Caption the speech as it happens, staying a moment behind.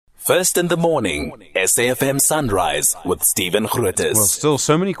First in the morning, SAFM Sunrise with Stephen Grootes. Well, still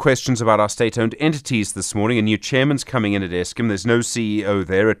so many questions about our state-owned entities this morning. A new chairman's coming in at Eskom. There's no CEO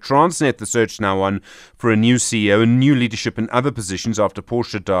there. At Transnet, the search now on for a new CEO and new leadership in other positions after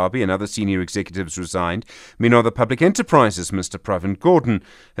Portia Derby and other senior executives resigned. Meanwhile, the Public Enterprises Minister Gordhan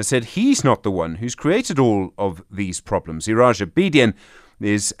has said he's not the one who's created all of these problems. Iraj Abedien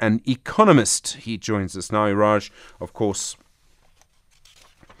is an economist. He joins us now. Iraj, of course,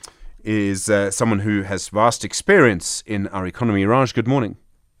 is someone who has vast experience in our economy. Iraj, good morning.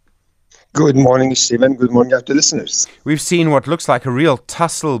 Good morning, Stephen. Good morning to listeners. We've seen what looks like a real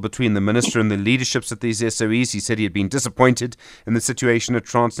tussle between the minister and the leaderships at these SOEs. He said he had been disappointed in the situation at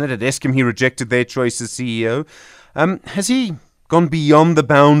Transnet. At Eskom, he rejected their choice as CEO. Has he gone beyond the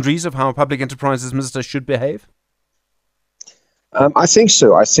boundaries of how a public enterprises minister should behave? I think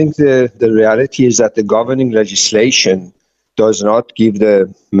so. I think the reality is that the governing legislation does not give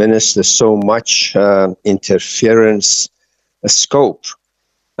the minister so much interference scope.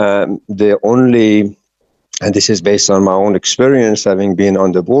 The only, and this is based on my own experience, having been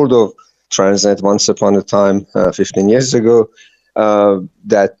on the board of Transnet once upon a time, 15 years ago,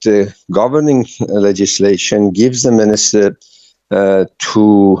 that governing legislation gives the minister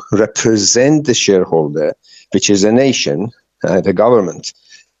to represent the shareholder, which is a nation, the government,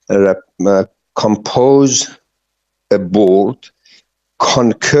 compose a board,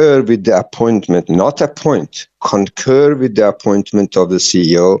 concur with the appointment, not appoint, concur with the appointment of the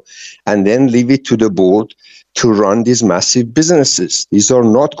CEO, and then leave it to the board to run these massive businesses. These are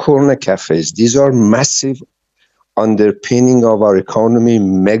not corner cafes. These are massive underpinning of our economy,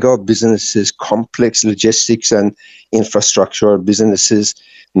 mega businesses, complex logistics and infrastructure businesses,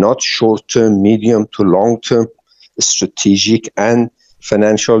 not short-term, medium to long-term strategic and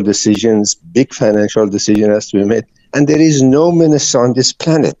financial decisions, big financial decisions has to be made. And there is no minister on this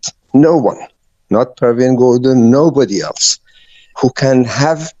planet, no one, not Gordhan, nobody else, who can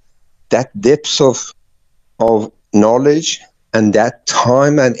have that depth of knowledge and that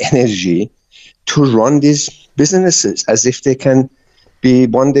time and energy to run these businesses as if they can be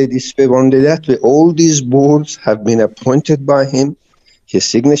one day this way, one day that way. All these boards have been appointed by him, his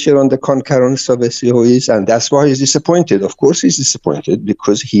signature on the concurrence of SOEs, and that's why he's disappointed. Of course he's disappointed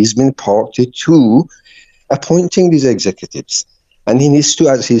because he's been party to appointing these executives. And he needs to,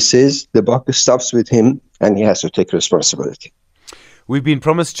 as he says, the buck stops with him and he has to take responsibility. We've been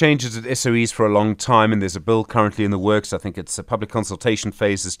promised changes at SOEs for a long time, and there's a bill currently in the works. I think it's a public consultation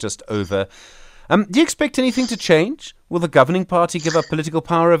phase is just over. Do you expect anything to change? Will the governing party give up political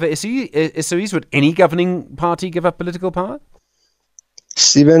power over SOEs? Would any governing party give up political power?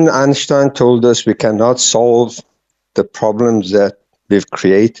 Stephen Einstein told us we cannot solve the problems that we've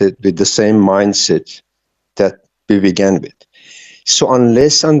created with the same mindset that we began with. So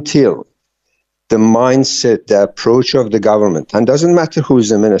until the mindset, the approach of the government, and doesn't matter who is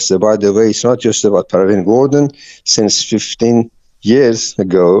the minister, by the way, it's not just about Gordhan. Since 15 years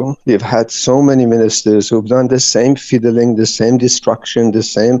ago, we've had so many ministers who've done the same fiddling, the same destruction, the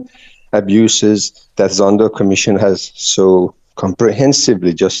same abuses that Zondo Commission has so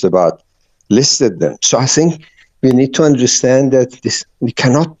comprehensively just about listed them. So I think we need to understand that we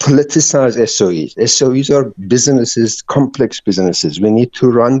cannot politicize SOEs. SOEs are businesses, complex businesses. We need to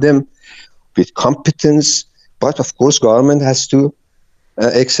run them with competence, but of course government has to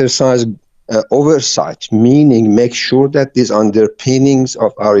exercise oversight, meaning make sure that these underpinnings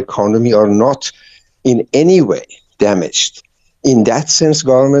of our economy are not in any way damaged. In that sense,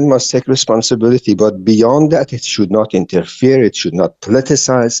 government must take responsibility, but beyond that, it should not interfere, it should not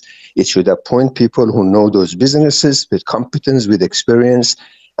politicize, it should appoint people who know those businesses with competence, with experience,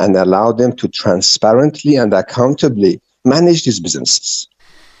 and allow them to transparently and accountably manage these businesses.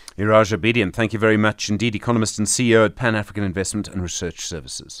 Iraj Abedien, thank you very much indeed, Economist and CEO at Pan-African Investment and Research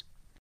Services.